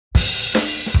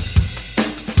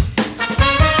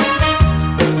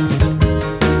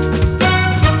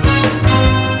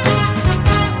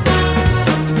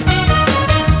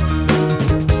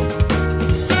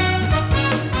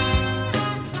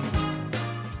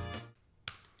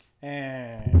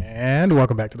And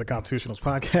welcome back to the Constitutionals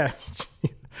Podcast.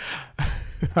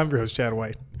 I'm your host, Chad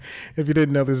White. If you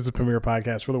didn't know, this is a premiere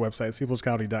podcast for the website,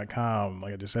 peoplescomedy.com.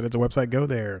 Like I just said, it's a website. Go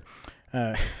there.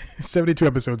 72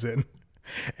 episodes in,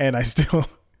 and I still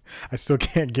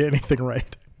can't get anything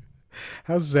right.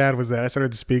 How sad was that? I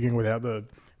started speaking without the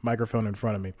microphone in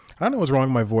front of me. I don't know what's wrong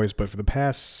with my voice, but for the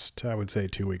past, I would say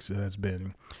 2 weeks, it has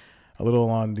been a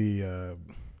little on the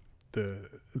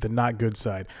not good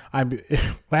side.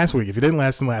 Last week, if you didn't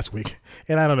listen last week,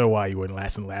 and I don't know why you wouldn't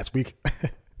listen last week. If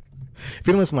you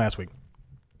didn't listen last week,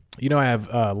 you know I have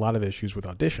a lot of issues with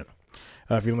Audition.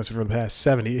 If you didn't listen for the past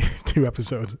 72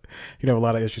 episodes, you know a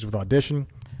lot of issues with Audition.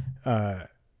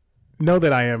 Know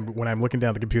that I am, when I'm looking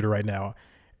down the computer right now,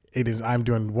 I'm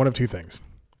doing one of two things.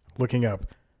 Looking up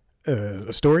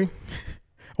a story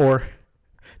or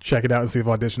check it out and see if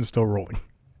Audition's still rolling.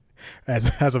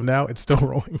 As of now, it's still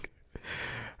rolling.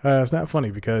 It's not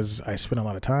funny because I spent a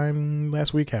lot of time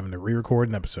last week having to re-record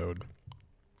an episode.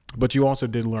 But you also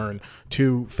did learn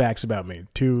 2 facts about me.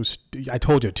 I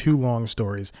told you 2 long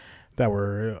stories that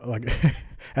were, like,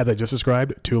 as I just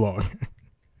described, too long.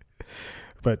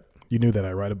 But you knew that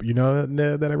I write a, you know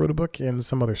that I wrote a book and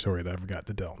some other story that I forgot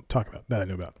to talk about that I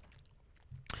knew about.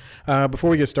 Before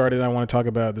we get started, I want to talk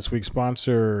about this week's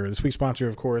sponsor. This week's sponsor,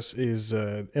 of course, is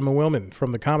Emma Willman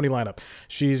from the Comedy Lineup.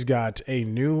 She's got a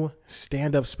new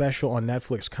stand-up special on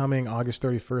Netflix coming August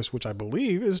 31st, which I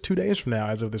believe is 2 days from now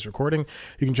as of this recording.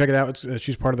 You can check it out.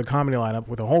 She's part of the Comedy Lineup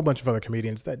with a whole bunch of other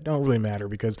comedians that don't really matter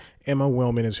because Emma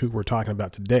Willman is who we're talking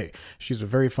about today. She's a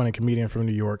very funny comedian from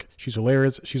New York. She's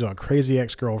hilarious. She's on Crazy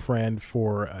Ex-Girlfriend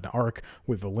for an arc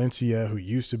with Valencia, who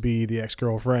used to be the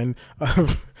ex-girlfriend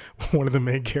of one of the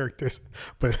main characters.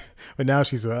 But now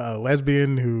she's a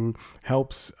lesbian who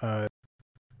helps. All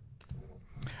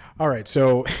right,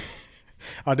 so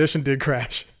Audition did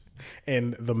crash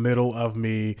in the middle of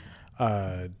me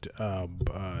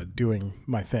doing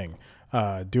my thing,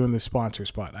 doing the sponsor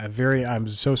spot. I'm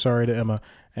so sorry to Emma,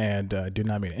 and did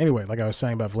not mean it. Anyway, like I was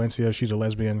saying about Valencia, she's a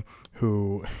lesbian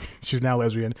she's now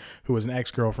lesbian, who was an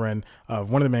ex-girlfriend of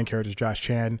one of the main characters, Josh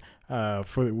Chan,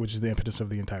 which is the impetus of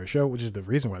the entire show, which is the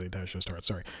reason why the entire show starts.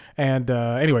 Sorry. And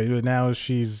anyway, now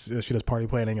she does party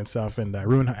planning and stuff, and I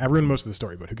ruin most of the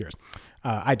story, but who cares?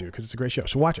 I do, because it's a great show.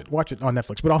 So watch it on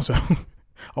Netflix, but also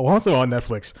on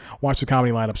Netflix, watch the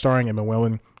Comedy Lineup starring Emma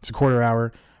Willman. It's a quarter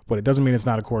hour, but it doesn't mean it's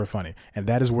not a quarter funny. And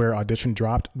that is where Audition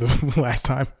dropped the last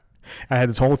time. I had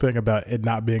this whole thing about it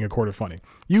not being a quarter funny.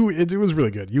 It was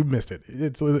really good. You missed it.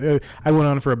 I went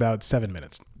on for about 7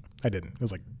 minutes. I didn't. It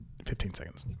was like 15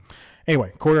 seconds.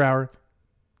 Anyway, quarter hour,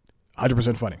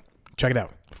 100% funny. Check it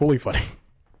out. Fully funny.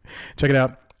 Check it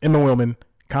out. Emma Willman,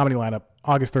 Comedy Lineup,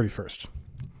 August 31st.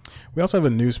 We also have a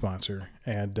new sponsor,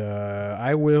 and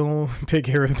I will take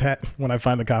care of that when I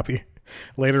find the copy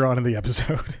later on in the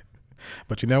episode.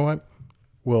 But you know what?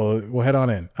 We'll head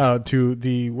on in to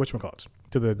the whatchamacallits,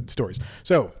 to the stories.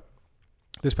 So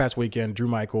this past weekend, Drew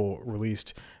Michael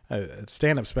released a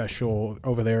stand-up special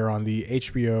over there on the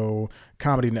HBO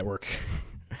Comedy Network.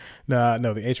 The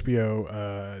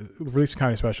HBO released a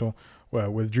comedy special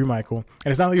with Drew Michael,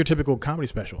 and it's not like your typical comedy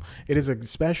special. It is a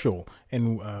special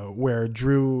in where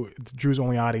Drew's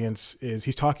only audience is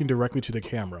he's talking directly to the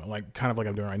camera, kind of like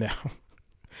I'm doing right now.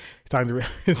 He's talking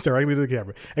directly to the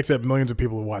camera, except millions of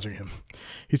people are watching him.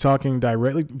 He's talking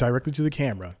directly to the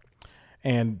camera,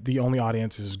 and the only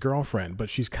audience is his girlfriend, but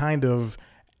she's kind of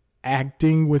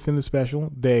acting within the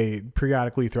special. They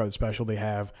periodically throughout the special, they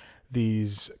have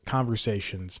these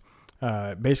conversations.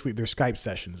 Basically they're Skype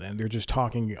sessions, and they're just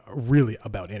talking really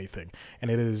about anything.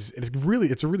 And it's really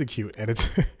cute. And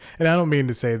and I don't mean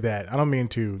to say that. I don't mean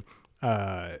to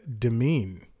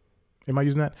demean. Am I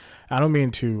using that? I don't mean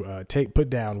to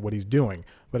put down what he's doing,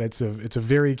 but it's a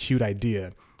very cute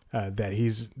idea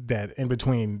that in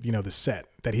between, the set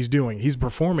that he's doing, he's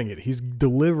performing it, he's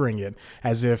delivering it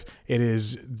as if it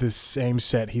is the same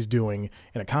set he's doing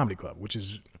in a comedy club, which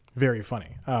is very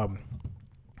funny. And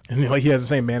he has the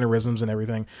same mannerisms and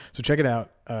everything. So check it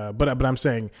out. But I'm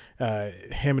saying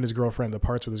him and his girlfriend, the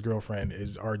parts with his girlfriend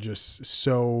are just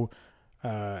so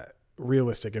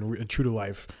realistic and true to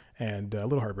life, and a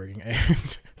little heartbreaking.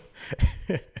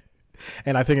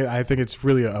 And I think it's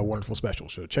really a wonderful special.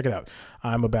 So check it out.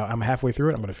 I'm halfway through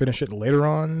it. I'm going to finish it later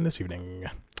on this evening.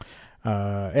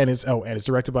 And it's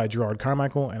directed by Gerard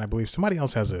Carmichael, and I believe somebody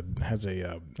else has a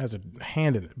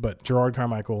hand in it, but Gerard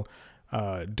Carmichael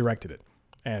directed it.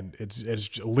 And it's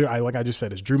like I just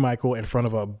said, it's Drew Michael in front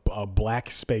of a black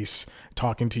space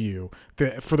talking to you.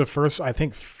 For the first, I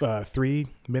think, 3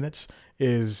 minutes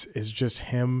is just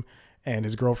him and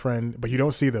his girlfriend, but you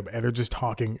don't see them, and they're just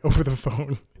talking over the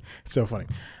phone. It's so funny.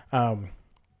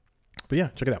 But yeah,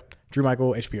 check it out. Drew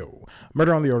Michael, HBO.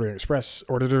 Murder on the Orient Express.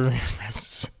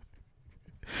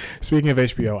 Speaking of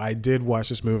HBO, I did watch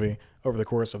this movie over the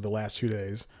course of the last 2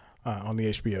 days on the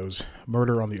HBO's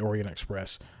Murder on the Orient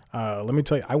Express. Let me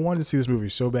tell you, I wanted to see this movie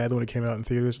so badly when it came out in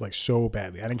theaters, like so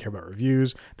badly. I didn't care about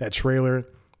reviews. That trailer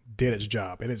did its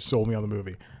job, and it sold me on the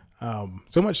movie.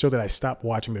 So much so that I stopped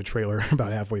watching the trailer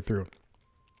about halfway through.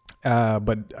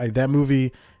 That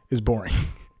movie is boring.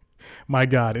 My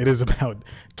God, it is about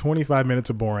 25 minutes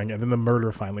of boring, and then the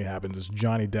murder finally happens. It's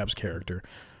Johnny Depp's character.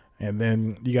 And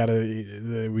then we got Kenneth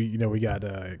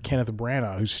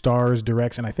Branagh, who stars,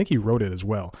 directs, and I think he wrote it as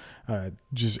well.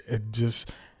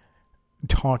 Just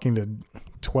talking to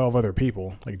 12 other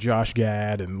people like Josh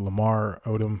Gad and Lamar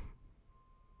Odom.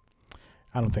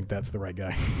 I don't think that's the right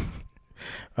guy.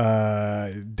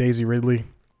 Daisy Ridley.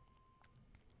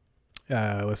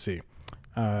 Let's see.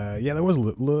 That was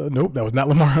nope. That was not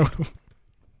Lamar Odom.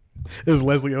 It was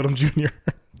Leslie Odom Jr.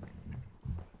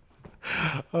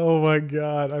 Oh my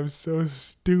God, I'm so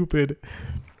stupid.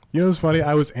 You know what's funny?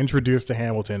 I was introduced to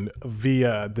Hamilton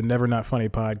via the Never Not Funny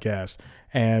podcast,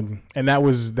 and that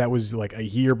was like a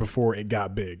year before it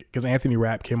got big, because Anthony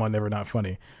Rapp came on Never Not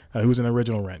Funny, who was an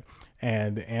original Rent,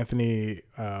 and Anthony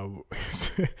told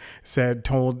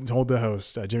the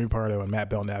host Jimmy Pardo and Matt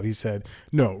Belknap, he said,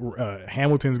 no,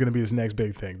 Hamilton's going to be this next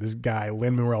big thing. This guy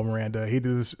Lin-Manuel Miranda, he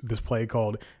did this play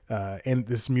called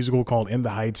this musical called In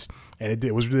the Heights, and it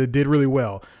did really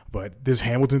well, but this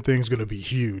Hamilton thing is going to be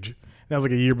huge. That was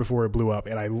like a year before it blew up,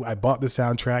 and I bought the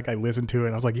soundtrack, I listened to it,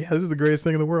 and I was like, yeah, this is the greatest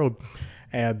thing in the world.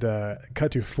 And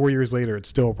cut to 4 years later, it's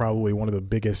still probably one of the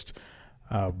biggest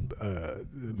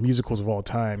musicals of all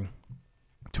time,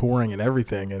 touring and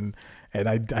everything. And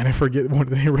I forget one of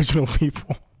the original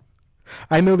people.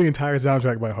 I know the entire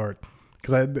soundtrack by heart,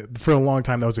 because for a long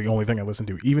time that was the only thing I listened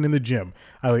to. Even in the gym,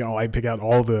 I pick out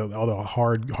all the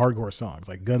hardcore songs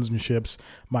like Guns and Ships,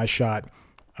 My Shot.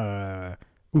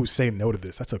 Say no to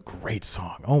this. That's a great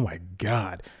song. Oh my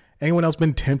God. Anyone else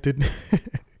been tempted?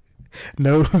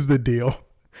 Knows the deal.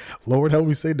 Lord help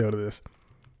me say no to this.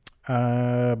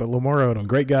 But Lamar Odom,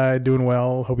 great guy, doing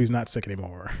well. Hope he's not sick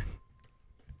anymore.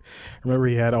 Remember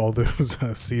he had all those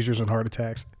seizures and heart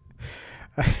attacks.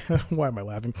 Why am I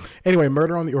laughing? Anyway,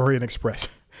 Murder on the Orient Express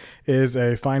is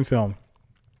a fine film.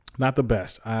 Not the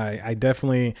best. I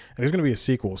definitely, there's going to be a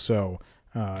sequel, so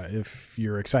if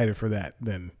you're excited for that,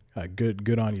 then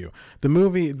good on you.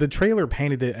 The trailer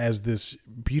painted it as this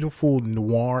beautiful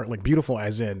noir, like beautiful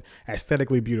as in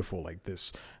aesthetically beautiful, like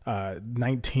this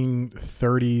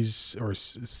 1930s or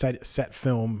set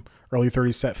film, early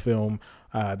 30s set film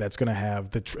that's going to have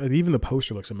even the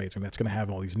poster looks amazing. That's going to have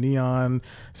all these neon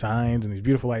signs and these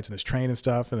beautiful lights and this train and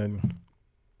stuff, and then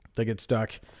they get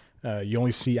stuck. You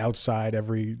only see outside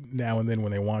every now and then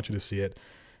when they want you to see it.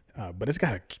 But it's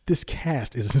this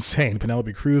cast is insane.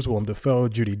 Penelope Cruz, Willem Dafoe,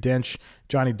 Judi Dench,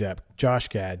 Johnny Depp, Josh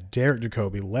Gad, Derek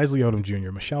Jacobi, Leslie Odom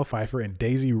Jr., Michelle Pfeiffer, and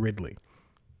Daisy Ridley.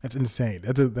 That's insane.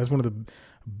 That's one of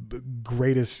the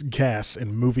greatest casts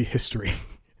in movie history.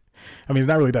 I mean, it's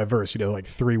not really diverse, like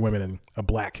 3 women and a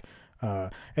black.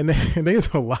 And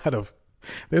there's a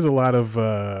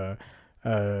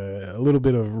little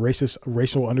bit of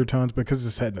racial undertones because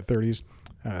it's set in the 30s,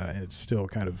 and it's still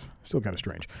kind of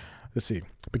strange. Let's see.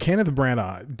 But Kenneth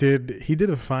Branagh did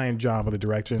a fine job of the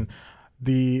direction.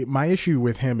 My issue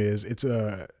with him is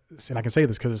and I can say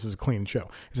this because this is a clean show.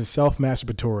 It's a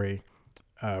self-masturbatory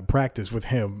practice with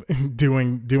him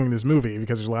doing this movie,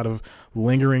 because there's a lot of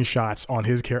lingering shots on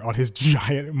his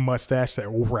giant mustache that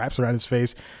wraps around his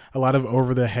face. A lot of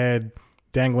over the head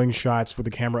dangling shots with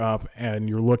the camera up, and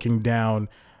you're looking down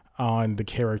on the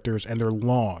characters, and they're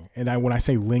long. And when I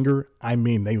say linger, I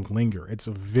mean they linger. It's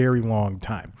a very long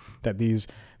time that these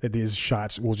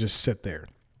shots will just sit there.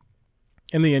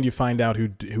 In the end, you find out who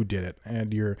did it,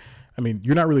 and you're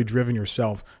not really driven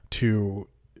yourself to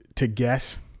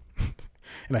guess.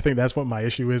 And I think that's what my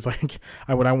issue is. Like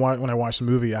when I watched the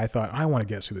movie, I thought, I want to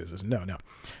guess who this is. No.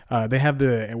 They have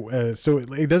so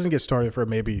it doesn't get started for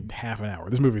maybe half an hour.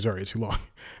 This movie is already too long.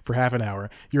 For half an hour,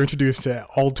 you're introduced to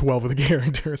all 12 of the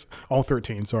characters, all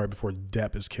 13, before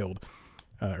Depp is killed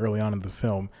early on in the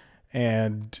film.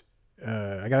 And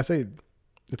I gotta say,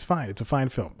 it's fine. It's a fine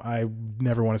film. I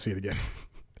never want to see it again.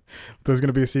 There's going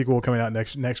to be a sequel coming out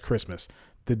next Christmas,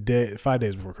 5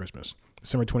 days before Christmas.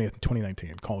 December 20th,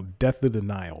 2019, called Death of the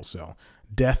Nile. So,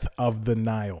 Death of the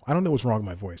Nile. I don't know what's wrong with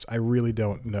my voice. I really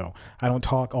don't know. I don't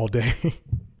talk all day.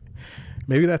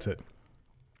 Maybe that's it.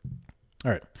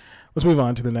 All right. Let's move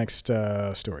on to the next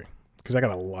story, because I got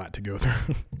a lot to go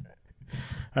through.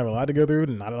 I have a lot to go through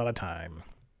and not a lot of time.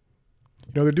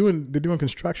 they're doing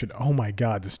construction. Oh my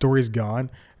God, the story's gone.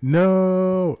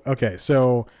 No. Okay,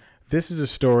 so this is a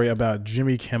story about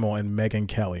Jimmy Kimmel and Megyn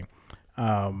Kelly.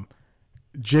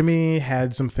 Jimmy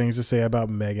had some things to say about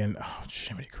Megyn. Oh,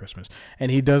 Jiminy Christmas.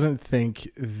 And he doesn't think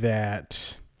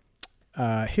that.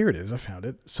 Here it is. I found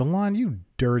it. Salon, you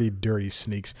dirty, dirty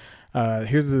sneaks.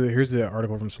 Here's the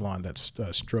article from Salon that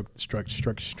struck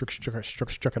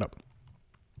it up.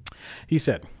 He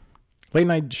said, late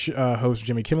night host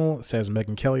Jimmy Kimmel says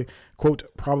Megyn Kelly, quote,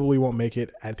 probably won't make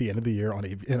it at the end of the year on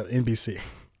NBC.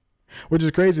 Which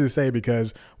is crazy to say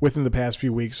because within the past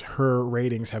few weeks, her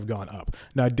ratings have gone up.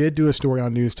 Now, I did do a story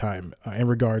on News Time in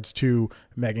regards to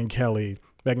Megyn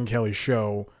Kelly's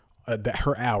show, that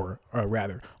her hour,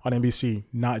 rather, on NBC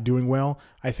not doing well.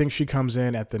 I think she comes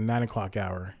in at the 9 o'clock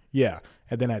hour. Yeah.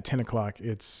 And then at 10 o'clock,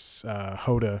 it's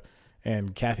Hoda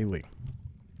and Kathy Lee.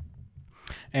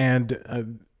 And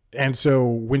so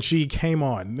when she came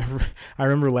on, I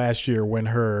remember last year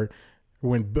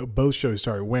when both shows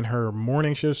started, when her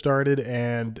morning show started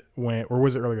or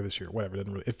was it earlier this year?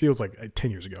 Whatever. It feels like 10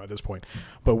 years ago at this point.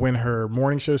 But when her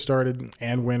morning show started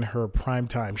and when her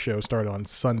primetime show started on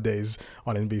Sundays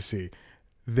on NBC,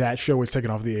 that show was taken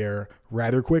off the air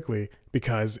rather quickly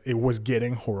because it was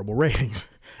getting horrible ratings.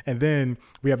 And then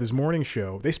we have this morning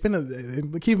show. They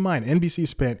spent, keep in mind, NBC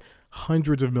spent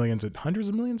hundreds of millions,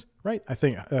 right? I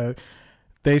think,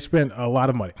 they spent a lot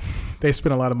of money. They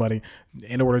spent a lot of money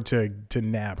in order to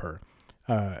nab her.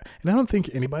 And I don't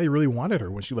think anybody really wanted her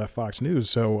when she left Fox News.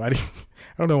 So I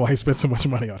don't know why he spent so much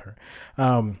money on her.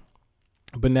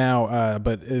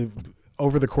 But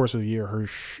over the course of the year,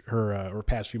 her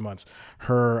past few months,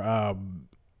 her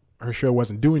show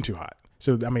wasn't doing too hot.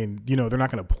 So, I mean, they're not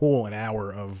going to pull an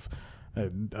hour of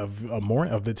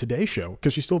the Today Show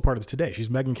because she's still part of the Today. She's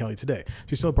Megyn Kelly Today.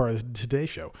 She's still part of the Today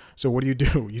Show. So what do?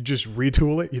 You just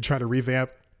retool it. You try to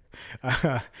revamp.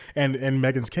 And in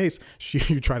Megyn's case,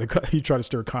 you try to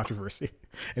stir controversy,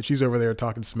 and she's over there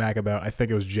talking smack about. I think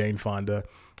it was Jane Fonda.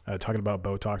 Talking about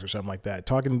Botox or something like that.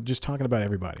 Talking about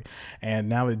everybody. And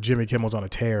now that Jimmy Kimmel's on a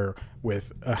tear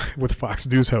with Fox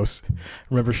News hosts,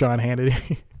 remember Sean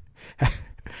Hannity?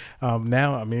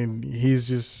 Now, I mean,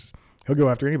 he'll go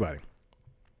after anybody.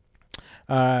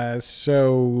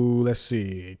 So let's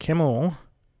see. Kimmel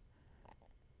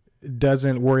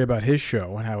doesn't worry about his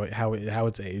show and how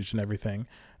it's aged and everything,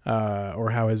 or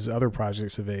how his other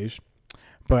projects have aged.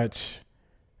 But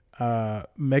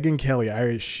Megyn Kelly,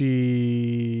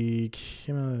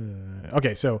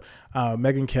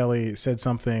 Megyn Kelly said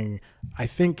something, I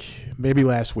think maybe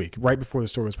last week, right before the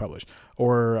story was published,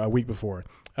 or a week before,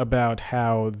 about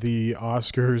how the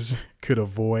Oscars could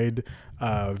avoid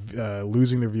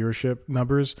losing their viewership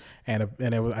numbers, and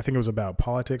I think it was about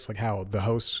politics, like how the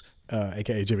host,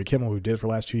 aka Jimmy Kimmel, who did it for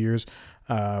the last 2 years,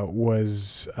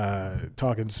 was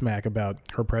talking smack about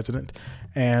her president,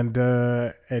 and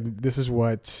this is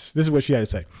what she had to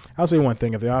say. I'll say one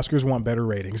thing: if the Oscars want better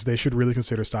ratings, they should really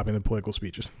consider stopping the political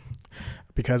speeches,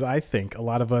 because I think a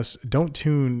lot of us don't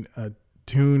tune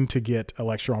to get a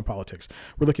lecture on politics.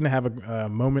 We're looking to have a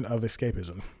moment of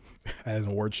escapism at an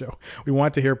award show. We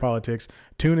want to hear politics.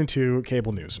 Tune into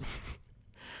cable news.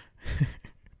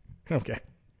 Okay.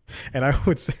 And I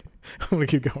would say, I'm going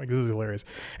to keep going. This is hilarious.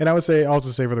 And I would also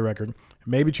say for the record,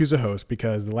 maybe choose a host,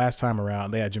 because the last time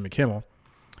around they had Jimmy Kimmel.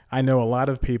 I know a lot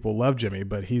of people love Jimmy,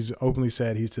 but he's openly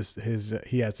said he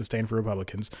has disdain for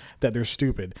Republicans, that they're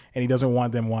stupid, and he doesn't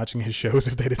want them watching his shows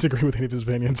if they disagree with any of his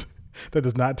opinions. That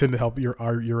does not tend to help your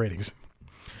ratings.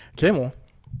 Kimmel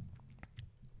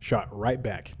shot right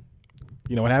back.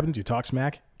 You know what happens? You talk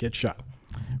smack, get shot.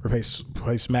 Replace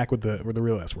smack with the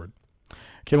real S word.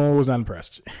 Kimmel was not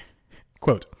impressed.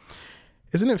 Quote,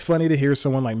 isn't it funny to hear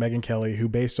someone like Megyn Kelly, who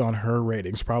based on her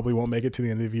ratings probably won't make it to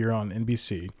the end of the year on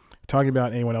NBC, talking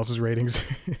about anyone else's ratings?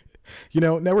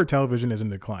 Network television is in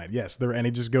decline. Yes, and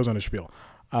he just goes on a spiel.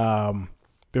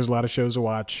 There's a lot of shows to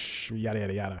watch, yada,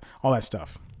 yada, yada, all that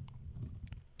stuff.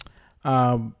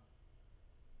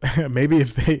 Maybe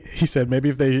if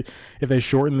they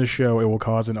shorten the show, it will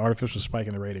cause an artificial spike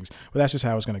in the ratings. But that's just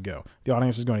how it's going to go. The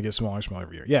audience is going to get smaller and smaller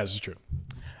every year. Yeah, this is true.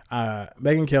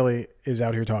 Megyn Kelly is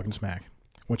out here talking smack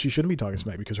when she shouldn't be talking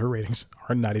smack, because her ratings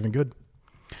are not even good.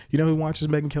 You know who watches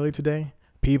Megyn Kelly today?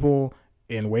 People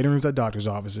in waiting rooms at doctors'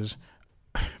 offices,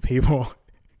 people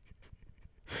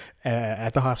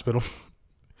at the hospital,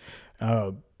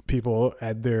 people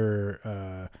at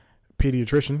their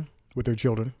pediatrician with their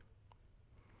children,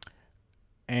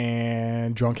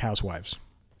 and drunk housewives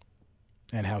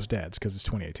and house dads, because it's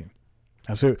 2018.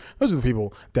 So those are the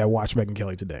people that watch Megyn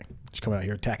Kelly today. She's coming out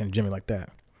here attacking Jimmy like that.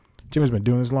 Jimmy's been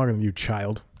doing this longer than you,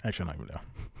 child. Actually, I don't even know.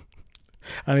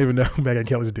 I don't even know Megyn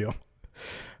Kelly's deal.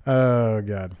 Oh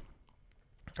God.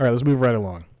 All right, let's move right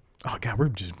along. Oh God, we're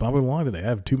just bumping along today. I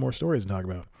have 2 more stories to talk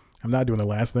about. I'm not doing the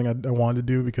last thing I wanted to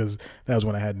do because that was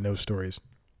when I had no stories.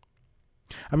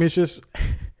 I mean, it's just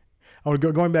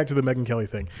going back to the Megyn Kelly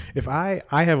thing. If I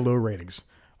have low ratings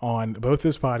on both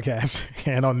this podcast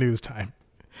and on News Time,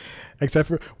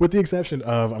 with the exception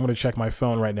of, I'm going to check my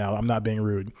phone right now. I'm not being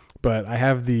rude, but I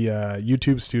have the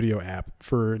YouTube Studio app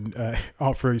for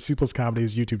C Plus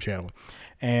Comedy's YouTube channel,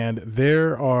 and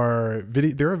there are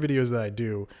videos that I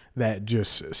do that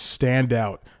just stand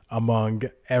out among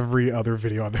every other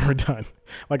video I've ever done.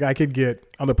 Like I could get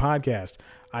on the podcast,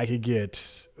 I could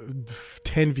get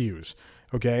 10 views.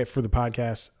 Okay, for the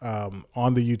podcast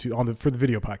on the YouTube for the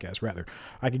video podcast rather,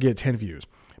 I could get 10 views,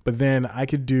 but then I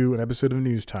could do an episode of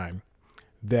News Time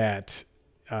that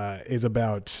is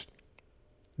about,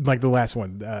 like the last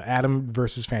one, Adam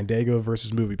versus Fandango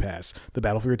versus Movie Pass, the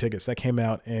Battle for Your Tickets, that came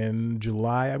out in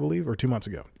July, I believe, or 2 months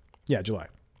ago. Yeah, July.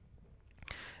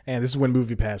 And this is when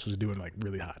Movie Pass was doing like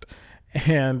really hot,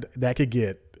 and that could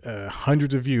get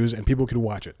hundreds of views, and people could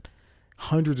watch it.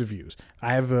 Hundreds of views.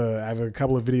 I have a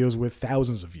couple of videos with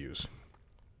thousands of views.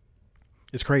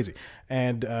 It's crazy.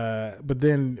 And but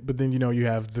then you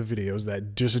have the videos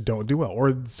that just don't do well,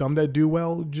 or some that do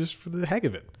well just for the heck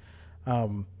of it. I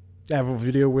have a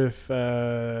video with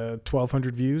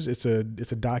 1,200 views. It's a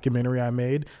documentary I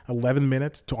made, 11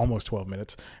 minutes to almost 12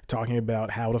 minutes, talking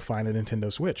about how to find a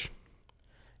Nintendo Switch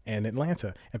in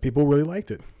Atlanta, and people really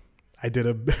liked it. I did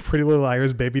a Pretty Little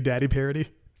Liars Baby Daddy parody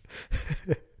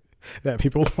that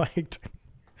people liked.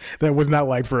 That was not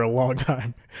liked for a long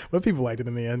time, but people liked it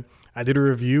in the end. I did a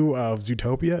review of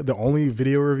Zootopia, the only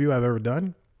video review I've ever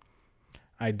done.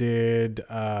 I did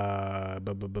for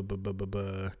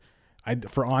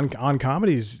On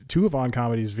Comedy's, 2 of On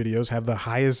Comedy's videos have the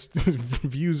highest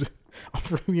views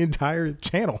from the entire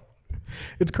channel.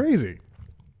 It's crazy.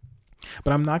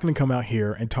 But I'm not going to come out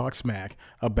here and talk smack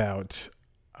about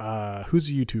who's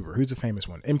a YouTuber, who's a famous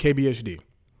one, MKBHD.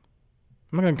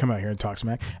 I'm not going to come out here and talk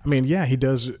smack. I mean, yeah, he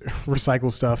does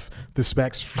recycle stuff, the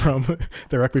specs from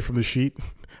directly from the sheet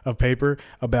of paper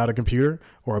about a computer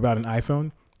or about an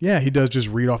iPhone. Yeah, he does just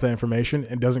read off that information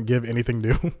and doesn't give anything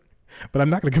new. But I'm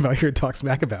not going to come out here and talk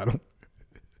smack about him.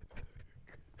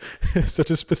 Such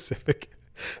a specific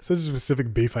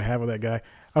beef I have with that guy.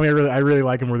 I mean, I really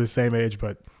like him. We're the same age,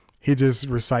 but he just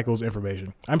recycles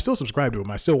information. I'm still subscribed to him.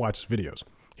 I still watch his videos.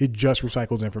 He just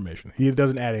recycles information. He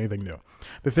doesn't add anything new.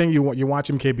 The thing you watch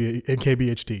him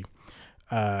KBHD.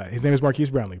 His name is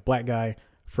Marquise Brownlee, black guy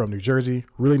from New Jersey.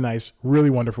 Really nice, really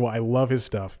wonderful. I love his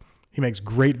stuff. He makes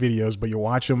great videos, but you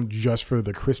watch him just for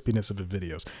the crispiness of the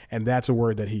videos. And that's a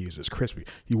word that he uses, crispy.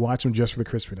 You watch him just for the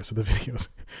crispiness of the videos.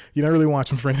 You don't really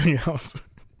watch him for anything else.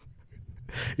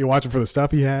 You watch him for the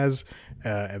stuff he has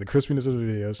and the crispiness of the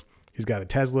videos. He's got a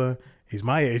Tesla. He's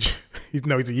my age. He's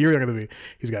a year younger than me.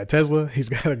 He's got a Tesla. He's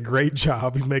got a great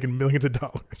job. He's making millions of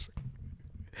dollars.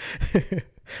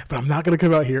 But I'm not going to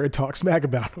come out here and talk smack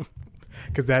about him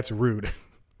because that's rude.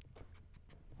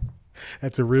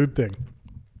 That's a rude thing.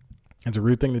 That's a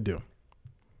rude thing to do.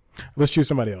 Let's choose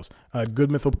somebody else. Good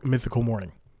Mythical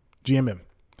Morning. GMM.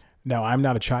 Now, I'm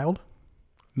not a child,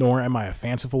 nor am I a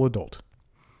fanciful adult.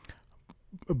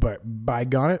 But by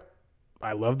gone it,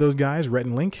 I love those guys, Rhett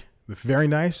and Link. They're very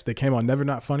nice. They came on Never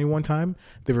Not Funny one time.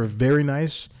 They were very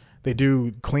nice. They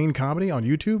do clean comedy on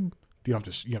YouTube. You don't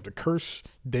have to curse.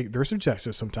 They're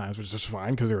subjective sometimes, which is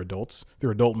fine because they're adults.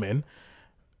 They're adult men.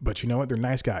 But you know what? They're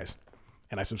nice guys.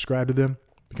 And I subscribe to them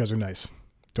because they're nice.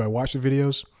 Do I watch the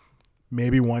videos?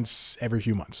 Maybe once every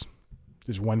few months.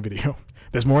 There's one video.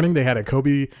 This morning they had a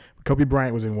Kobe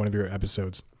Bryant was in one of their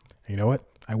episodes. And you know what?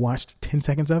 I watched 10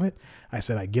 seconds of it. I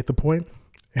said, I get the point,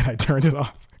 and I turned it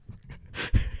off.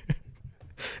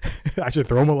 I should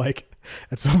throw him a like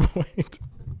at some point.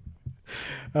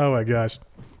 Oh my gosh.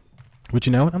 But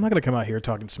you know what? I'm not going to come out here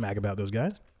talking smack about those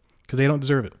guys because they don't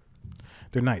deserve it.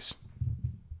 They're nice.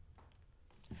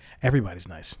 Everybody's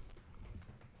nice.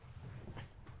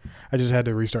 I just had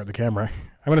to restart the camera.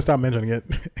 I'm going to stop mentioning it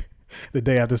the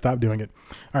day I have to stop doing it.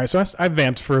 All right, so I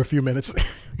vamped for a few minutes.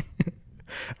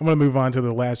 I'm going to move on to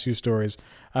the last few stories.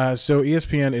 So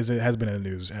ESPN has been in the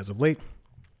news as of late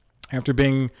after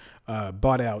being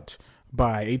bought out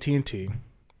by AT&T.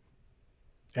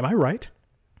 Am I right?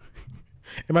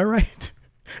 Am I right?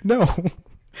 No,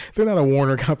 they're not a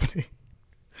Warner company.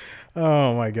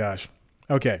 Oh my gosh.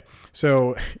 Okay,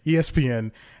 so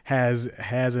ESPN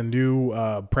has a new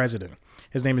president.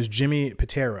 His name is Jimmy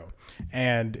Pitaro,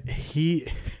 and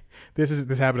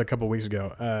this happened a couple of weeks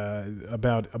ago,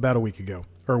 about a week ago,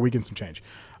 or a week and some change.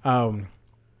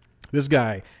 This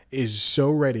guy is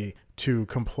so ready to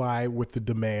comply with the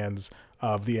demands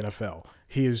of the NFL.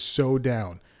 He is so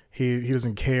down. He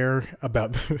doesn't care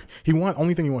about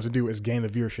only thing he wants to do is gain the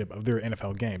viewership of their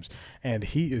NFL games. And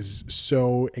he is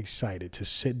so excited to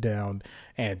sit down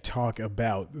and talk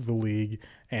about the league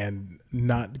and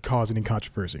not cause any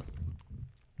controversy.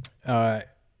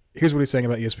 Here's what he's saying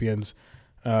about ESPN's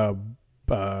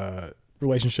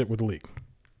relationship with the league.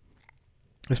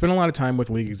 I spent a lot of time with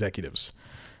league executives.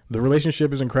 The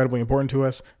relationship is incredibly important to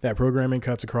us. That programming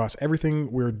cuts across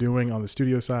everything we're doing on the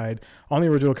studio side, on the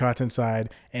original content side,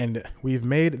 and we've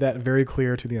made that very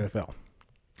clear to the NFL.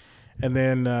 And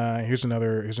then here's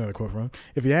another quote from him.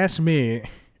 If you ask me,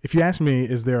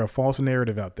 is there a false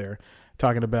narrative out there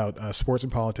talking about sports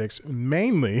and politics,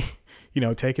 mainly,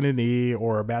 taking a knee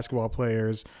or basketball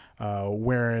players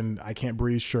wearing I Can't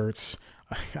Breathe shirts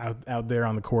out there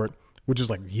on the court, which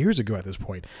is like years ago at this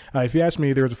point. If you ask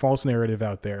me, there's a false narrative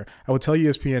out there. I will tell you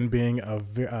ESPN being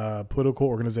a political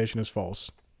organization is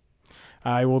false.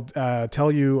 I will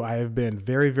tell you I have been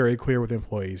very, very clear with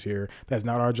employees here. That's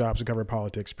not our job to cover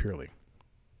politics purely.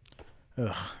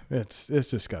 Ugh, it's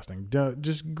disgusting.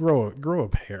 Just grow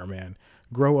up hair, man.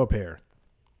 Grow up hair.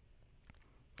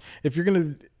 If you're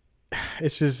going to,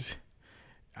 it's just,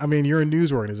 I mean, you're a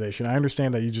news organization. I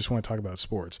understand that you just want to talk about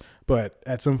sports, but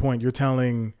at some point you're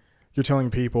telling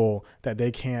people that they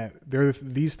can't,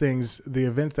 these things, the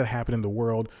events that happen in the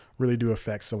world really do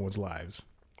affect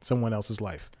someone else's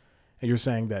life. And you're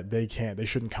saying that they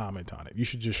shouldn't comment on it. You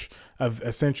should just,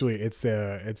 essentially it's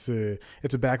a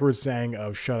backwards saying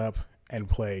of shut up and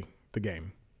play the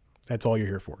game. That's all you're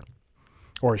here for.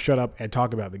 Or shut up and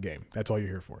talk about the game. That's all you're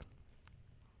here for.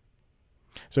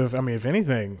 So if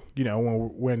anything,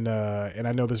 when and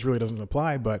I know this really doesn't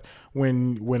apply, but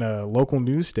when a local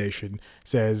news station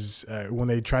says when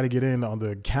they try to get in on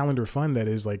the calendar fun that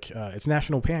is like it's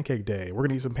National Pancake Day, we're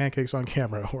gonna eat some pancakes on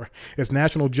camera, or it's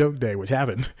National Joke Day, which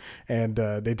happened, and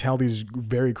they tell these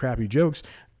very crappy jokes.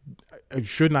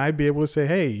 Shouldn't I be able to say,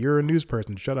 hey, you're a news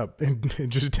person, shut up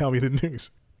and just tell me the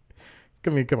news?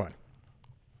 Come on.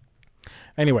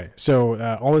 Anyway, so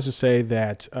all this to say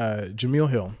that Jemele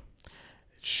Hill,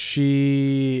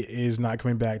 she is not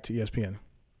coming back to ESPN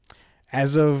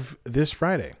as of this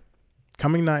Friday.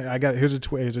 Coming night, here's a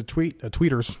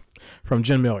tweeters from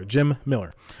Jim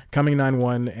Miller. Coming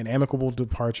 9/1, an amicable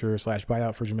departure /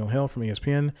 buyout for Jemele Hill from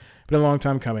ESPN. Been a long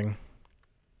time coming,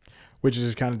 which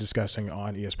is kind of disgusting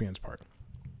on ESPN's part.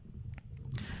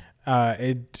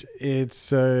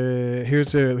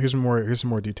 Here's some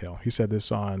more detail. He said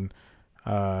this on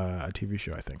a TV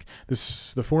show, I think.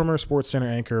 The former Sports Center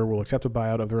anchor will accept a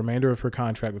buyout of the remainder of her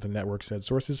contract with the network, said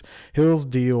sources. Hill's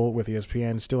deal with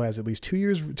ESPN still has at least 2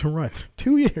 years to run.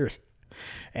 2 years.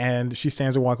 And she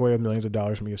stands to walk away with millions of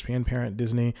dollars from ESPN parent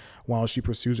Disney while she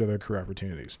pursues other career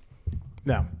opportunities.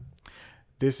 Now,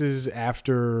 this is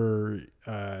after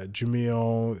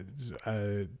Jemele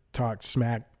talked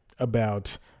smack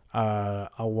about a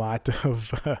lot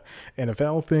of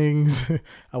NFL things,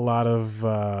 a lot of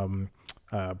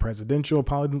presidential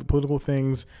political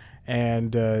things,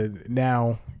 and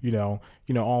now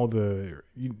all the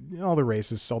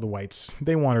racists, all the whites,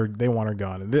 they want her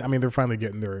gone. They're finally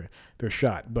getting their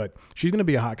shot, but she's gonna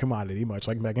be a hot commodity, much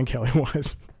like Megyn Kelly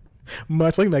was.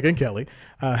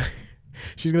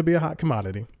 She's gonna be a hot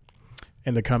commodity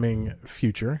in the coming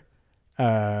future.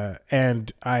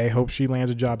 And I hope she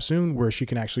lands a job soon where she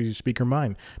can actually speak her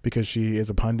mind, because she is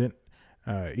a pundit,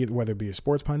 whether it be a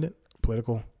sports pundit,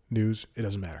 political, news, it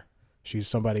doesn't matter. She's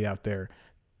somebody out there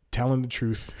telling the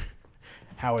truth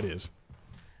how it is.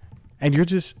 And you're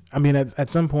just, at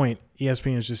some point,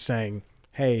 ESPN is just saying,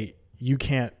 hey, you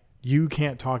can't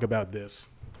talk about this,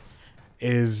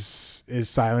 is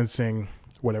silencing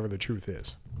whatever the truth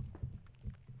is.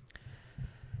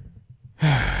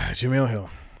 Jemele Hill.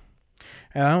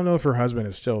 And I don't know if her husband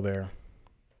is still there,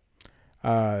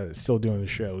 still doing the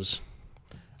shows.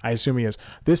 I assume he is.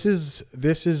 This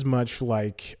is much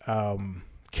like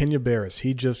Kenya Barris.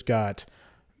 He just got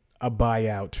a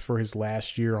buyout for his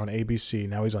last year on ABC.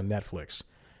 Now he's on Netflix.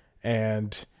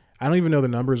 And I don't even know the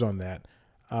numbers on that.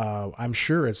 I'm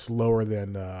sure it's lower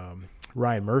than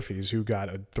Ryan Murphy's, who got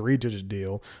a 3-digit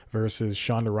deal, versus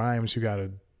Shonda Rhimes, who got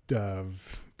a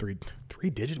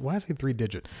three-digit? Why did I say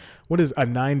 3-digit? What is a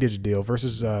 9-digit deal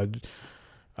versus Ryan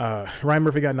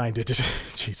Murphy got 9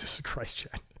 digits. Jesus Christ,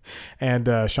 Chad. And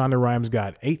Shonda Rhimes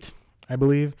got 8, I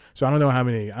believe. So I don't know how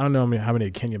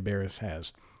many Kenya Barris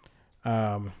has.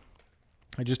 I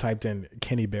just typed in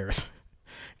Kenya Barris.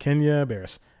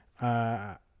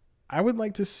 I would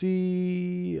like to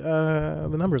see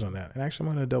the numbers on that. And actually,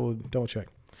 I'm going to double check.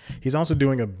 He's also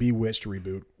doing a Bewitched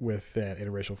reboot with an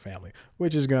interracial family,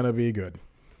 which is going to be good.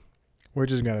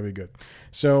 which is gonna be good.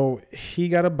 So he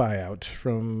got a buyout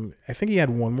from. I think he had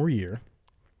one more year.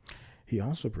 He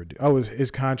also produced. Oh,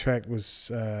 his contract was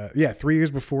 3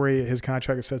 years before his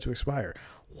contract was set to expire.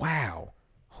 Wow,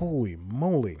 holy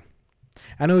moly!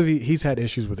 I know he's had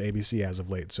issues with ABC as of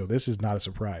late, so this is not a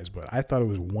surprise. But I thought it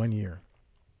was 1 year.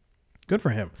 Good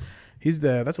for him.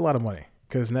 That's a lot of money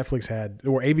because Netflix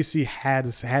or ABC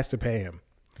has to pay him.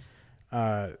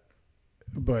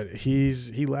 But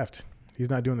he left. He's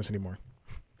not doing this anymore.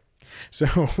 So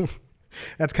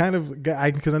that's kind of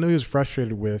because I know he was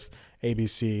frustrated with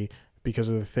ABC because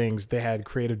of the things they had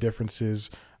creative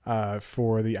differences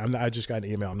for the. I just got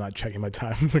an email. I'm not checking my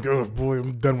time. I'm like, oh boy,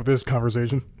 I'm done with this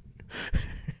conversation.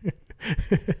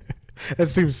 That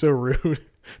seems so rude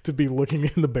to be looking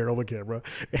in the barrel of the camera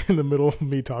in the middle of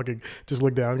me talking. Just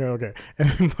look down, go okay, and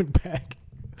then look back.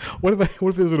 What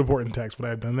if there's an important text? Would I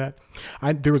have done that?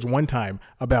 There was one time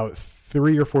about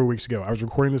 3 or 4 weeks ago, I was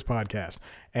recording this podcast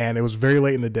and it was very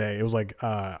late in the day. It was like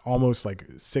almost like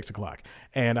 6 o'clock,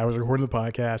 and I was recording the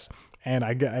podcast. And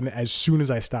as soon as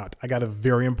I stopped, I got a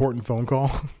very important phone call,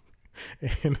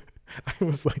 and I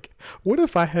was like, "What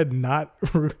if I had not?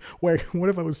 What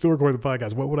if I was still recording the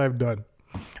podcast? What would I have done?"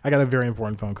 I got a very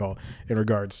important phone call in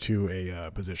regards to a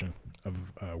position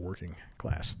of working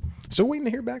class. Still waiting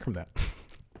to hear back from that.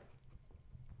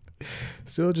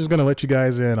 Still just gonna let you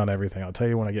guys in on everything. I'll tell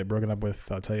you when I get broken up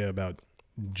with. I'll tell you about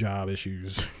job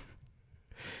issues.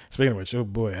 Speaking of which, oh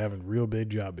boy, having real big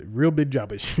job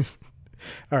issues.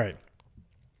 All right.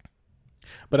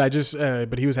 But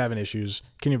he was having issues.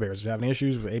 Kenny Bears was having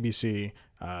issues with ABC.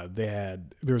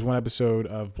 There was one episode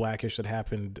of Blackish that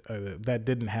happened that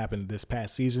didn't happen this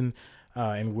past season,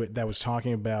 that was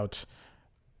talking about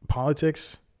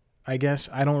politics. I guess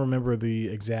I don't remember the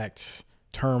exact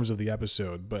terms of the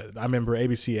episode, but I remember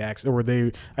ABC axed, or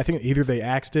I think either they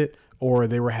axed it or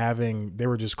they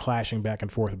were just clashing back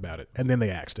and forth about it, and then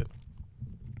they axed it.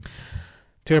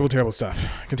 Terrible, terrible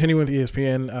stuff. Continuing with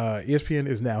ESPN. ESPN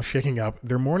is now shaking up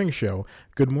their morning show.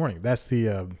 Good Morning. That's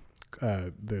the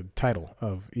title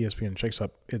of ESPN Shakes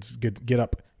Up. It's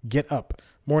Get Up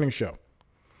morning show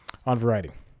on Variety.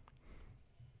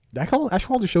 I call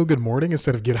the show Good Morning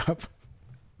instead of Get Up.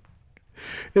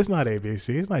 It's not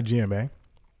ABC. It's not GMA.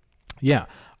 Yeah.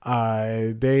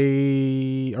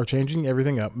 They are changing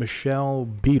everything up. Michelle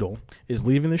Beadle is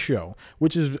leaving the show,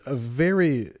 which is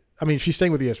she's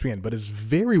staying with ESPN, but it's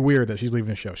very weird that she's leaving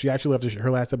the show. She actually left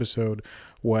her last episode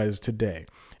was today,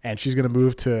 and she's going to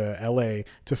move to LA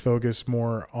to focus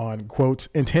more on, quote,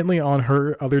 intently on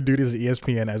her other duties at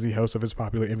ESPN as the host of its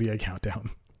popular NBA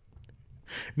Countdown.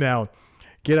 Now,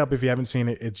 Get Up, if you haven't seen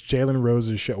it, it's Jalen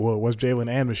Rose's show. Well, it was Jalen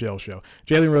and Michelle's show.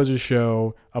 Jalen Rose's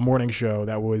show, a morning show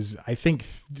that was, I think,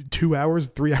 3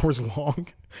 hours long.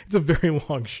 It's a very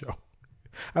long show.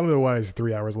 I don't know why it's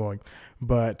 3 hours long,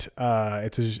 but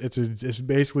it's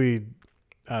basically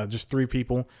just three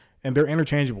people, and they're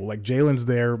interchangeable. Like Jalen's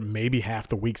there maybe half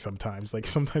the week sometimes. Like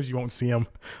sometimes you won't see him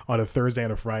on a Thursday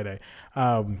and a Friday.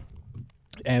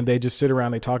 And they just sit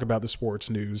around, they talk about the sports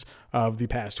news of the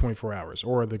past 24 hours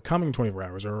or the coming 24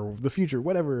 hours or the future,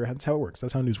 whatever. That's how it works.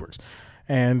 That's how news works.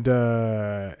 And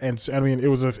so, I mean,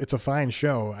 it's a fine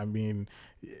show. I mean,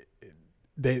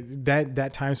 that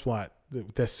time slot,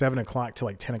 the 7 o'clock to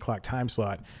like 10 o'clock time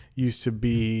slot used to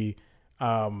be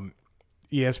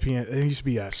ESPN. It used to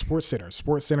be Sports Center.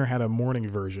 Sports Center had a morning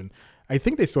version. I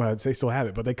think they still have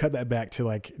it, but they cut that back to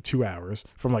like 2 hours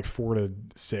from like 4 to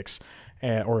 6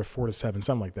 or 4 to 7,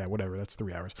 something like that. Whatever. That's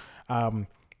 3 hours.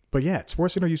 But yeah,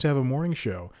 Sports Center used to have a morning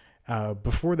show.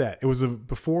 Before that,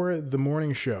 before the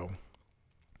morning show,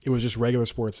 it was just regular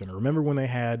Sports Center. Remember when they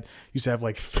used to have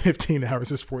like 15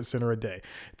 hours of Sports Center a day?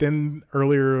 Then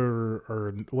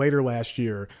later last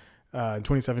year, in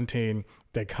 2017,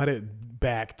 they cut it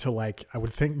back to like, I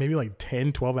would think maybe like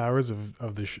 10, 12 hours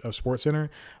of Sports Center.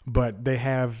 But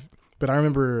I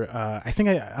remember, I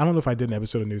don't know if I did an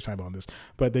episode of News Time on this,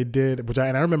 but they did,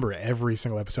 and I remember every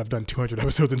single episode. I've done 200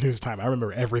 episodes of News Time. I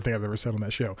remember everything I've ever said on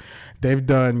that show. They've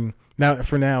done,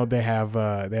 they have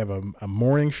a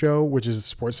morning show, which is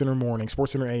Sports Center Morning,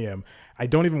 Sports Center AM. I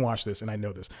don't even watch this, and I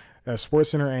know this.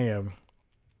 Sports Center AM,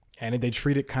 and they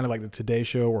treat it kind of like the Today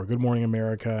Show or Good Morning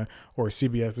America or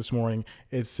CBS This Morning.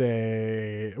 It's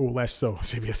less so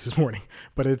CBS This Morning,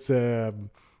 but it's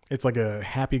like a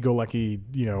happy-go-lucky,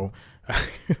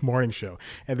 morning show.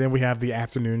 And then we have the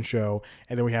afternoon show,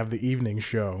 and then we have the evening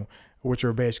show, which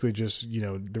are basically just,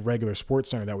 the regular Sports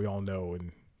Center that we all know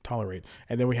and tolerate.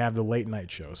 And then we have the late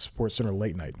night show, Sports Center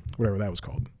Late Night, whatever that was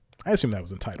called. I assume that was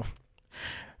the title.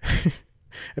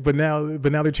 But now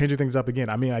they're changing things up again.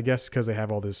 I mean, I guess because they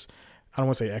have all this, I don't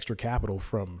want to say extra capital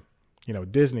from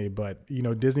Disney, but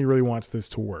Disney really wants this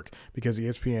to work because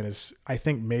ESPN is, I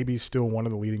think, maybe still one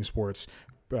of the leading sports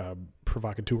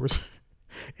provocateurs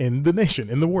in the nation,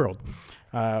 in the world.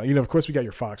 Of course, we got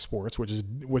your Fox Sports,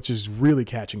 which is really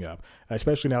catching up,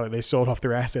 especially now that they sold off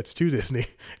their assets to Disney.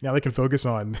 Now they can focus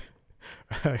on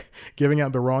giving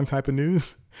out the wrong type of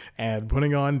news and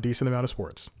putting on decent amount of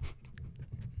sports.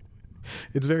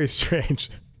 It's very strange.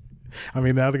 I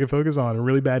mean, now they can focus on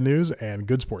really bad news and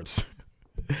good sports.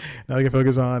 Now they can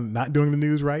focus on not doing the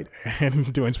news right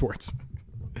and doing sports.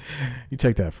 You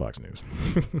take that, Fox News.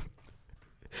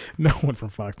 No one from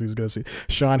Fox News is going to see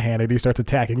Sean Hannity starts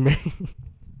attacking me.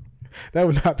 That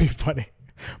would not be funny,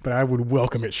 but I would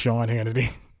welcome it, Sean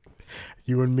Hannity.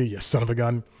 You and me, you son of a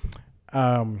gun.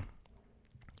 And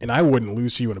I wouldn't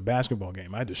lose to you in a basketball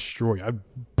game. I'd destroy you. I'd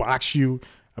box you.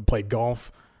 I'd play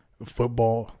golf,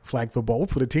 football, flag football. We'll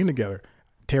put a team together.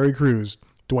 Terry Crews,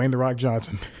 Dwayne "The Rock"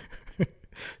 Johnson,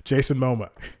 Jason Momoa,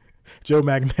 Joe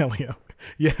Magnelio.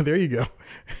 Yeah, there you go.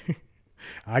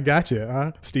 I got you,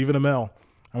 huh? Stephen Amell.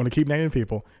 I'm going to keep naming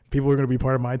people. People are going to be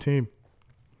part of my team.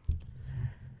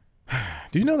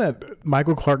 Did you know that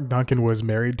Michael Clark Duncan was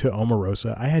married to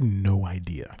Omarosa? I had no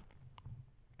idea.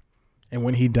 And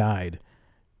when he died,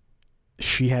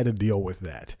 she had to deal with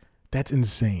that. That's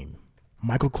insane.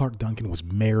 Michael Clark Duncan was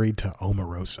married to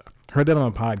Omarosa. Heard that on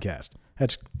a podcast.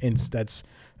 That's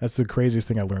the craziest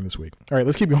thing I learned this week. All right,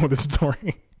 let's keep going with this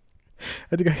story.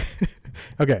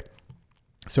 Okay.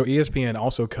 So ESPN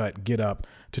also cut Get Up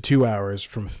to 2 hours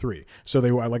from 3. So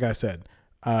they were, like I said,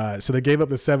 so they gave up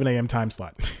the 7 a.m. time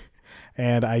slot.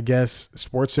 And I guess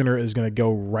SportsCenter is going to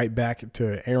go right back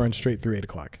to airing straight through 8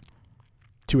 o'clock.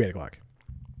 To 8 o'clock.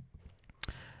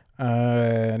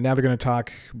 Now they're going to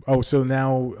talk. Oh, so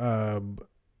now,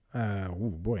 oh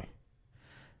boy.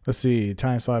 Let's see.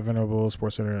 Time slot, Venerable,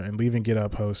 SportsCenter, and leaving Get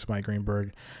Up host Mike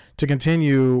Greenberg to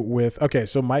continue with. Okay,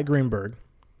 so Mike Greenberg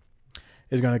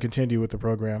is going to continue with the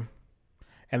program,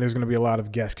 and there's going to be a lot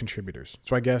of guest contributors.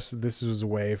 So I guess this was a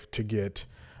way to get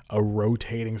a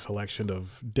rotating selection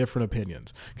of different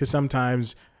opinions, because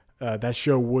sometimes that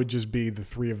show would just be the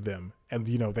three of them, and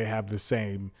they have the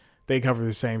same. They cover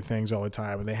the same things all the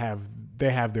time, and they have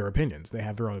their opinions. They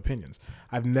have their own opinions.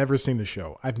 I've never seen the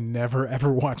show. I've never ever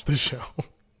watched the show.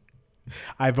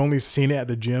 I've only seen it at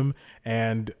the gym,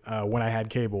 and when I had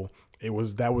cable,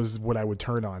 that was what I would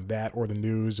turn on, that or the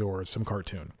news or some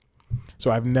cartoon.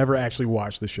 So I've never actually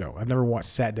watched the show. I've never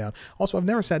sat down. Also, I've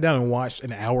never sat down and watched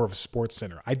an hour of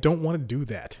SportsCenter. I don't want to do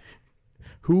that.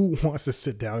 Who wants to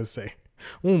sit down and say,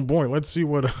 "Oh boy, let's see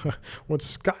what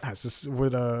Scott has to say,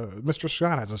 what Mr.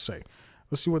 Scott has to say.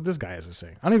 Let's see what this guy has to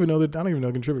say." I don't even know the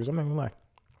contributors. I'm not gonna lie.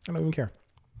 I don't even care.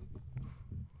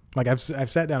 Like I've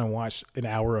sat down and watched an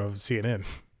hour of CNN.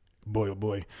 Boy, oh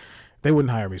boy, they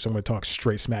wouldn't hire me, so I'm gonna talk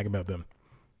straight smack about them.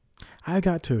 I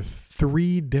got to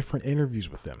 3 different interviews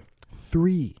with them.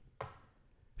 3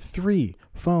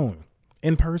 phone,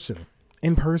 in person,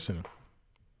 and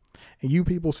you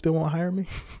people still won't hire me?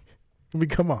 I mean,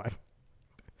 come on.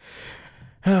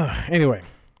 Anyway,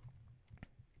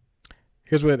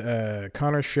 here's what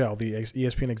Connor Shell, the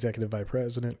ESPN executive vice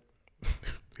president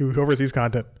who oversees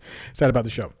content, said about the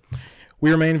show.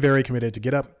 "We remain very committed to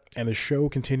Get Up, and the show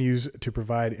continues to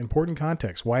provide important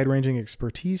context, wide-ranging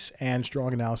expertise, and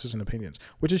strong analysis and opinions,"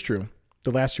 which is true.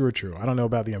 The last 2 are true. I don't know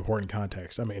about the important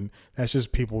context. I mean, that's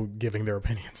just people giving their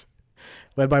opinions.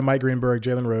 Led by Mike Greenberg,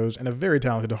 Jalen Rose, and a very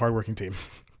talented, hardworking team.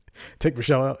 Take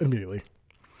Michelle out immediately.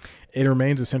 It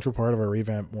remains a central part of our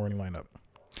revamped morning lineup.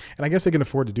 And I guess they can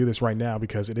afford to do this right now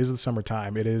because it is the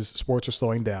summertime. Sports are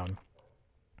slowing down.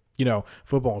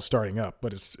 Football is starting up,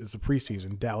 but it's the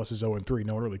preseason. Dallas is 0-3.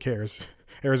 No one really cares.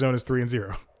 Arizona's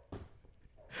 3-0.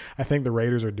 I think the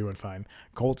Raiders are doing fine.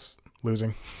 Colts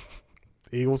losing.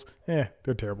 The Eagles,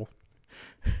 they're terrible.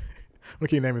 We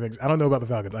keep naming things. I don't know about the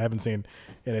Falcons. I haven't seen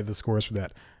any of the scores for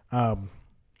that.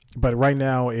 But right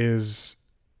now is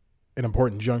an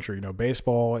important juncture.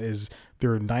 Baseball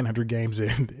there are 900 games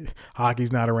in.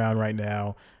 Hockey's not around right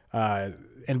now.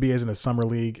 NBA is in a summer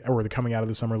league, or they're coming out of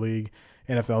the summer league.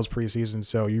 NFL's preseason,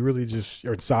 so you really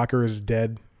or soccer is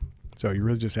dead. So you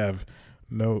really just have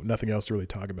nothing else to really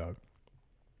talk about.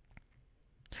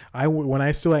 When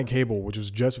I still had cable, which was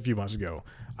just a few months ago,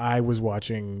 I was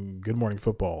watching Good Morning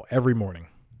Football every morning.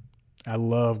 I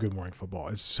love Good Morning Football.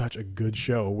 It's such a good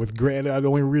show. With Grant, the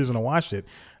only reason I watched it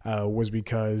was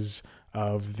because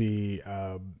of the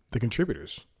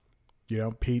contributors.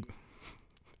 Pete.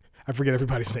 I forget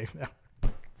everybody's name now. I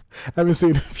haven't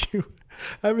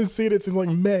seen it since like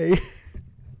May.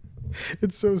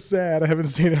 It's so sad. I haven't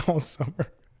seen it all summer.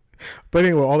 But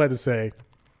anyway, all that to say,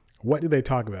 what did they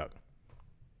talk about?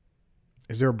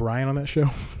 Is there a Brian on that show?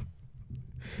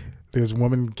 There's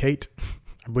woman Kate.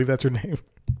 I believe that's her name.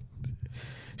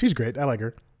 She's great. I like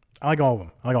her. I like all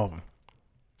of them.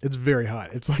 It's very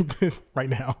hot. It's like this right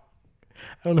now.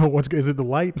 I don't know what's good. Is it the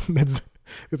light? It's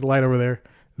the light over there.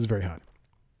 It's very hot.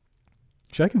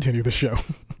 Should I continue the show?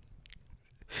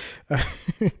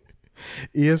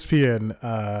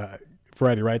 ESPN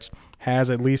Variety writes, has,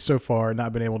 at least so far,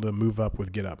 not been able to move up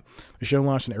with Get Up. The show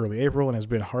launched in early April and has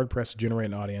been hard-pressed to generate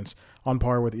an audience on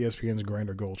par with ESPN's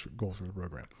grander goals for the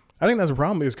program. I think that's a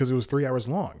problem is because it was 3 hours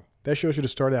long. That show should have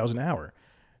started out as an hour.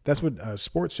 That's what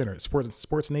Sports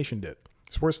Nation did.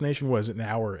 Sports Nation was an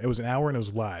hour. It was an hour and it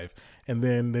was live. And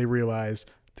then they realized,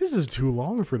 this is too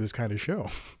long for this kind of show.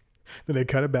 Then they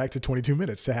cut it back to 22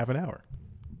 minutes to half an hour.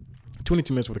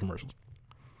 22 minutes with commercials.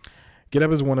 Get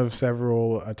Up is one of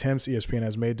several attempts ESPN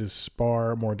has made to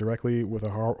spar more directly with a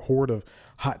horde of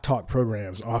hot talk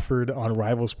programs offered on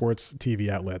rival sports TV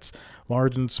outlets,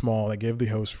 large and small, that give the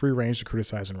host free range to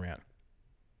criticize and rant.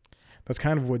 That's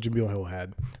kind of what Jameel Hill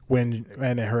had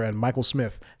and Michael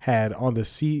Smith had on the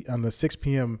 6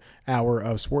 p.m. hour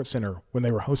of SportsCenter when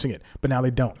they were hosting it, but now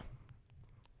they don't.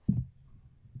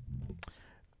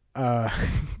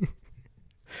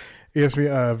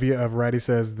 ESPN via Variety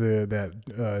says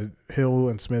that Hill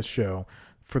and Smith's show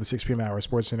for the 6 p.m. hour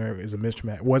SportsCenter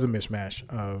was a mismatch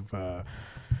of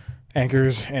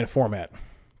anchors and format.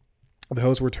 The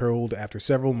hosts were told after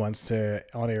several months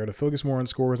on air to focus more on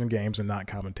scores and games and not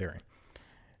commentary,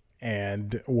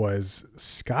 and was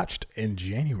scotched in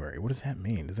January. What does that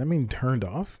mean? Does that mean turned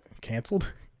off?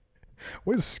 Canceled?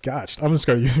 What is scotched? I'm going to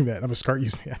start using that.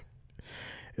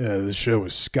 The show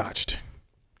was scotched.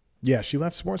 Yeah, she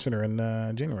left SportsCenter in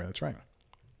January. That's right.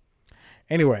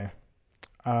 Anyway,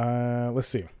 let's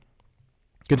see.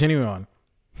 Continuing on.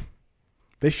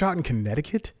 They shot in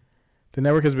Connecticut? The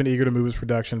network has been eager to move its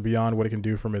production beyond what it can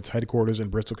do from its headquarters in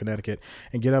Bristol, Connecticut,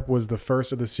 and Get Up was the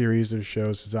first of the series of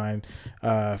shows designed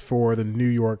for the new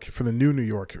New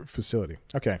York facility.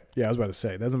 Okay, yeah, I was about to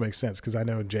say, that doesn't make sense because I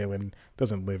know Jalen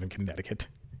doesn't live in Connecticut.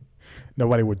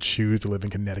 Nobody would choose to live in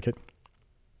Connecticut.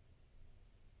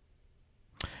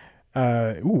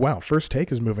 Wow. First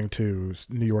Take is moving to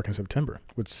New York in September,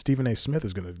 which Stephen A. Smith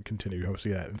is going to continue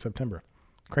hosting that in September.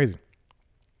 Crazy.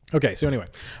 Okay, so anyway,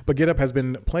 but Get Up has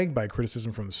been plagued by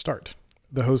criticism from the start.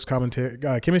 The host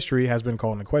chemistry has been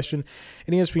called into question,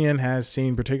 and ESPN has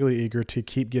seemed particularly eager to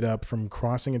keep Get Up from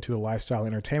crossing into the lifestyle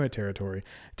entertainment territory,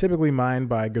 typically mined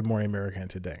by Good Morning America and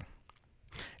Today.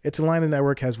 It's a line the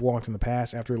network has walked in the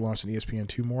past after it launched an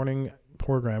ESPN2 morning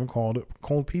program called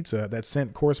Cold Pizza that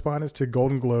sent correspondents to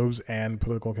Golden Globes and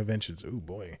political conventions. Ooh,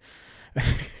 boy.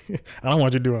 I don't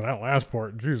want you doing that last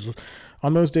part. Jesus.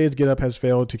 On most days, Get Up has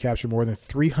failed to capture more than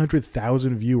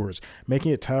 300,000 viewers,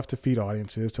 making it tough to feed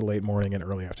audiences to late morning and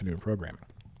early afternoon programming.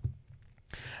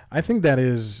 I think that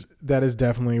is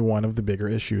definitely one of the bigger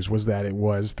issues, was that it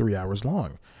was 3 hours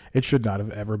long. It should not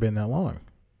have ever been that long.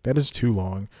 That is too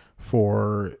long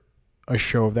for a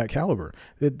show of that caliber.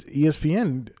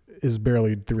 ESPN is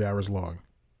barely 3 hours long.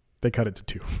 They cut it to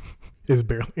 2. Is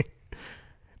barely.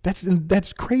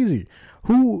 That's crazy.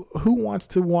 Who wants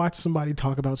to watch somebody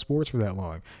talk about sports for that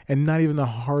long? And not even the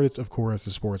hardest of course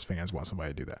of sports fans want somebody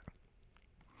to do that.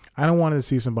 I don't want a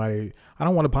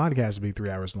podcast to be 3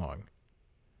 hours long.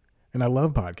 And I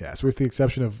love podcasts, with the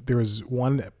exception of, there was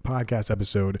one podcast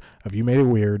episode of You Made It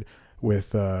Weird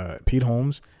with Pete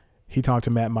Holmes. He talked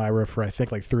to Matt Myra for, I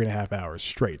think, like 3.5 hours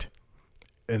straight.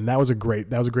 And that was a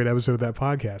great episode of that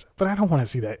podcast. But I don't want to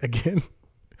see that again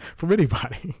from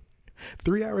anybody.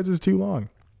 3 hours is too long.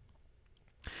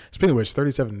 Speaking of which,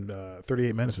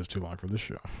 38 minutes is too long for this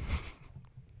show.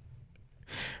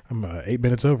 I'm 8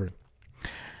 minutes over.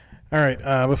 All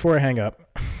right, before I hang up,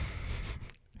 I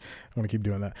want to keep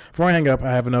doing that. Before I hang up,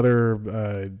 I have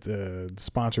another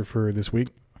sponsor for this week.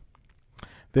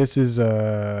 This is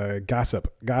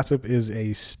Gossip. Gossip is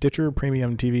a Stitcher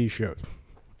Premium TV show.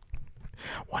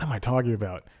 What am I talking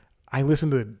about? I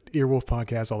listen to Earwolf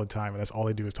podcasts all the time, and that's all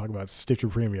they do is talk about Stitcher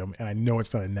Premium, and I know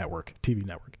it's not a TV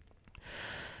network.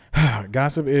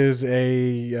 Gossip is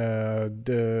the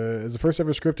first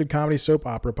ever scripted comedy soap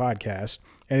opera podcast,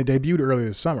 and it debuted earlier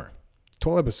this summer.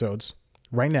 12 episodes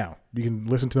right now. You can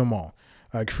listen to them all.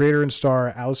 Creator and star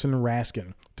Allison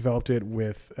Raskin developed it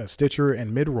with Stitcher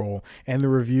and mid-roll, and the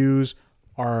reviews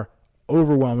are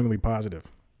overwhelmingly positive.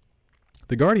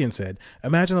 The Guardian said,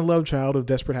 imagine the love child of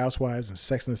Desperate Housewives and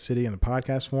Sex and the City in the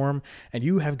podcast form, and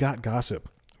you have got Gossip,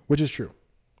 which is true.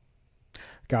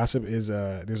 Gossip is,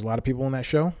 there's a lot of people in that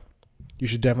show. You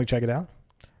should definitely check it out.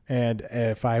 And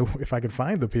if I could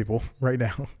find the people right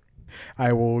now,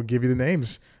 I will give you the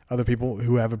names of the people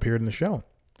who have appeared in the show.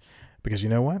 Because you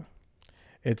know what?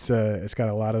 It's got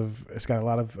a lot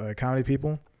of comedy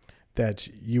people that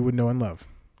you would know and love.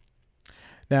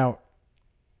 Now,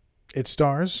 it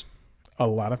stars a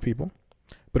lot of people,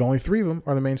 but only 3 of them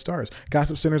are the main stars.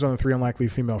 Gossip centers on the 3 unlikely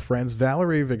female friends: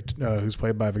 Valerie, who's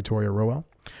played by Victoria Rowell;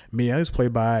 Mia, who's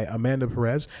played by Amanda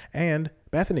Perez; and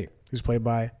Bethany, who's played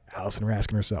by Allison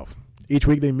Raskin herself. Each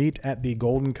week they meet at the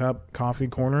Golden Cup Coffee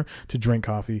Corner to drink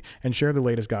coffee and share the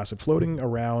latest gossip floating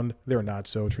around their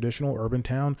not-so-traditional urban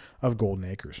town of Golden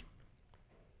Acres.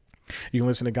 You can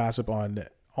listen to Gossip on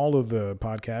all of the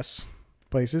podcasts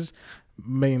places,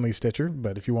 mainly Stitcher,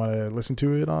 but if you want to listen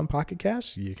to it on Pocket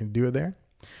Cast, you can do it there.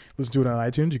 Listen to it on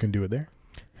iTunes, you can do it there.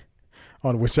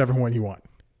 On whichever one you want.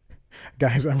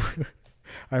 Guys, I'm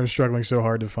struggling so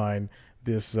hard to find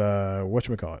this,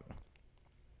 whatchamacallit.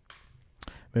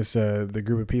 The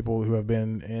group of people who have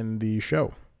been in the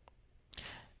show.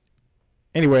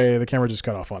 Anyway, the camera just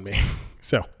cut off on me.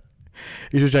 So,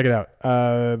 you should check it out.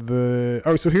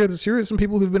 So here are some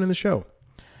people who've been in the show.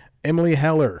 Emily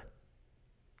Heller,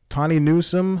 Tawny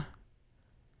Newsome,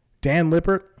 Dan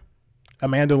Lippert,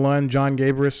 Amanda Lund, John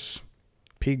Gabris,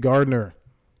 Pete Gardner.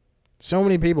 So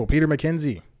many people. Peter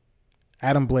McKenzie,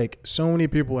 Adam Blake. So many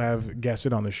people have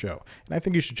guested on the show. And I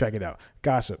think you should check it out.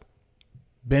 Gossip.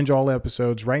 Binge all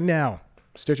episodes right now.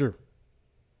 Stitcher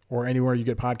or anywhere you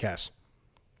get podcasts.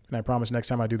 And I promise next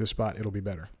time I do this spot, it'll be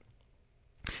better.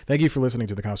 Thank you for listening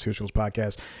to the Constitutionals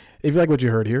podcast. If you like what you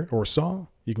heard here or saw,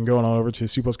 you can go on over to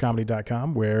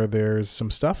cpluscomedy.com where there's some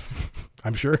stuff,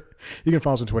 I'm sure. You can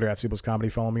follow us on Twitter at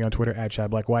cpluscomedy. Follow me on Twitter at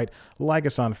ChadBlackWhite. Like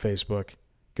us on Facebook.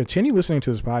 Continue listening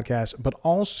to this podcast, but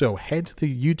also head to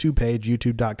the YouTube page,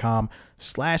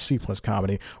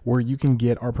 youtube.com/cpluscomedy, where you can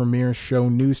get our premiere show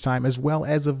News Time, as well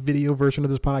as a video version of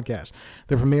this podcast.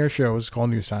 The premiere show is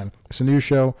called News Time. It's a new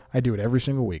show. I do it every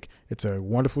single week. It's a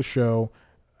wonderful show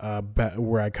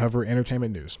where I cover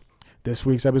entertainment news. This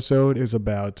week's episode is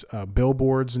about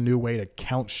Billboard's new way to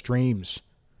count streams.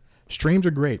 Streams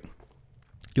are great.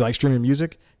 You like streaming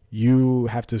music? You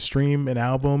have to stream an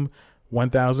album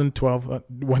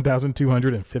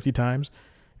 1,250 times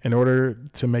in order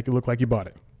to make it look like you bought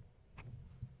it.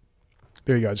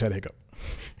 There you go. I just had a hiccup.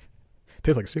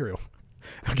 Tastes like cereal.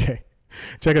 Okay.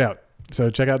 Check it out. So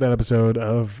check out that episode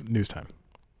of News Time.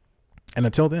 And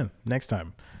until then, next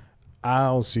time,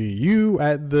 I'll see you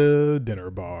at the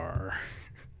dinner bar.